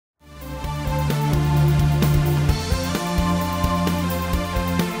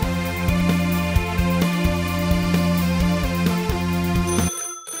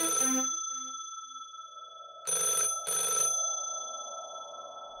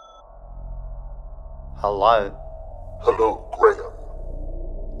Hello? Hello,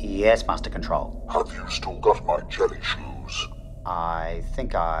 Graham. Yes, Master Control. Have you still got my jelly shoes? I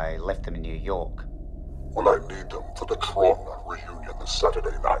think I left them in New York. Well, I need them for the Tron reunion this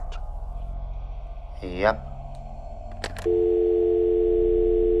Saturday night. Yep.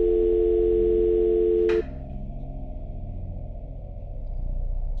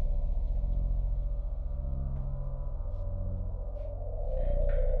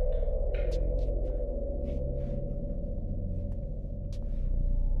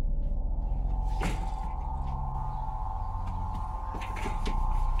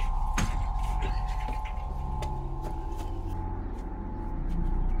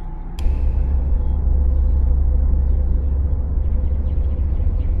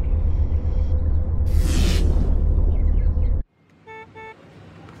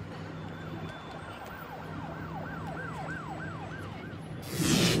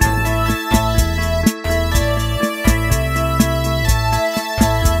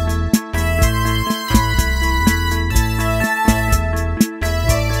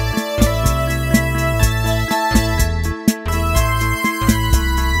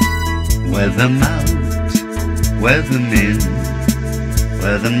 Them out, wear them in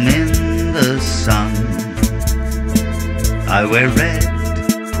the sun. I wear red,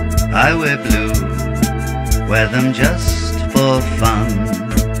 I wear blue, wear them just for fun.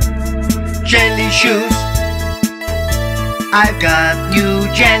 Jelly shoes, I've got new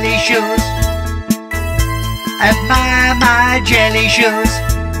jelly shoes. Admire my jelly shoes.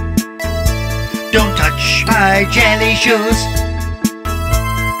 Don't touch my jelly shoes.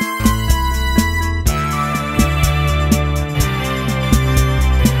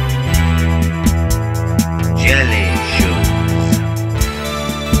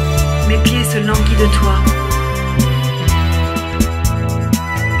 Mes pieds se languissent de toi.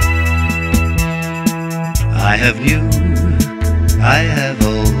 I have new, I have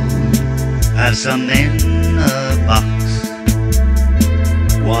old, have some in a box.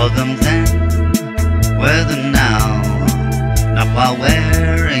 Wore them then, wear them now, not while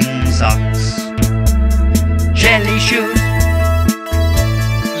wearing socks. Jelly shoes,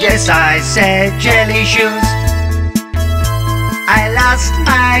 yes I said jelly shoes. I lost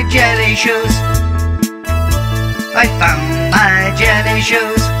my jelly shoes. I found my jelly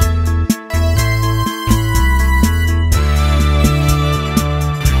shoes.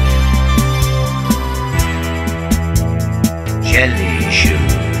 Jelly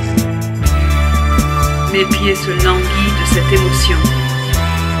shoes. Mes pieds se languissent de cette émotion.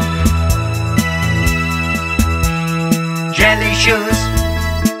 Jelly shoes.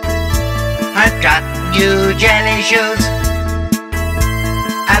 I've got new jelly shoes.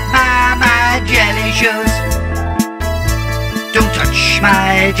 Admire my jelly shoes. Don't touch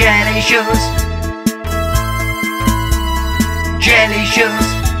my jelly shoes. Jelly shoes.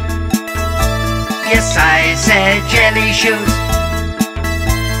 Yes, I said jelly shoes.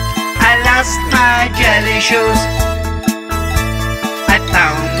 I lost my jelly shoes. I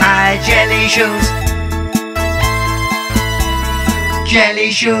found my jelly shoes.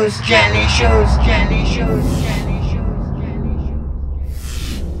 Jelly shoes, jelly shoes, jelly shoes.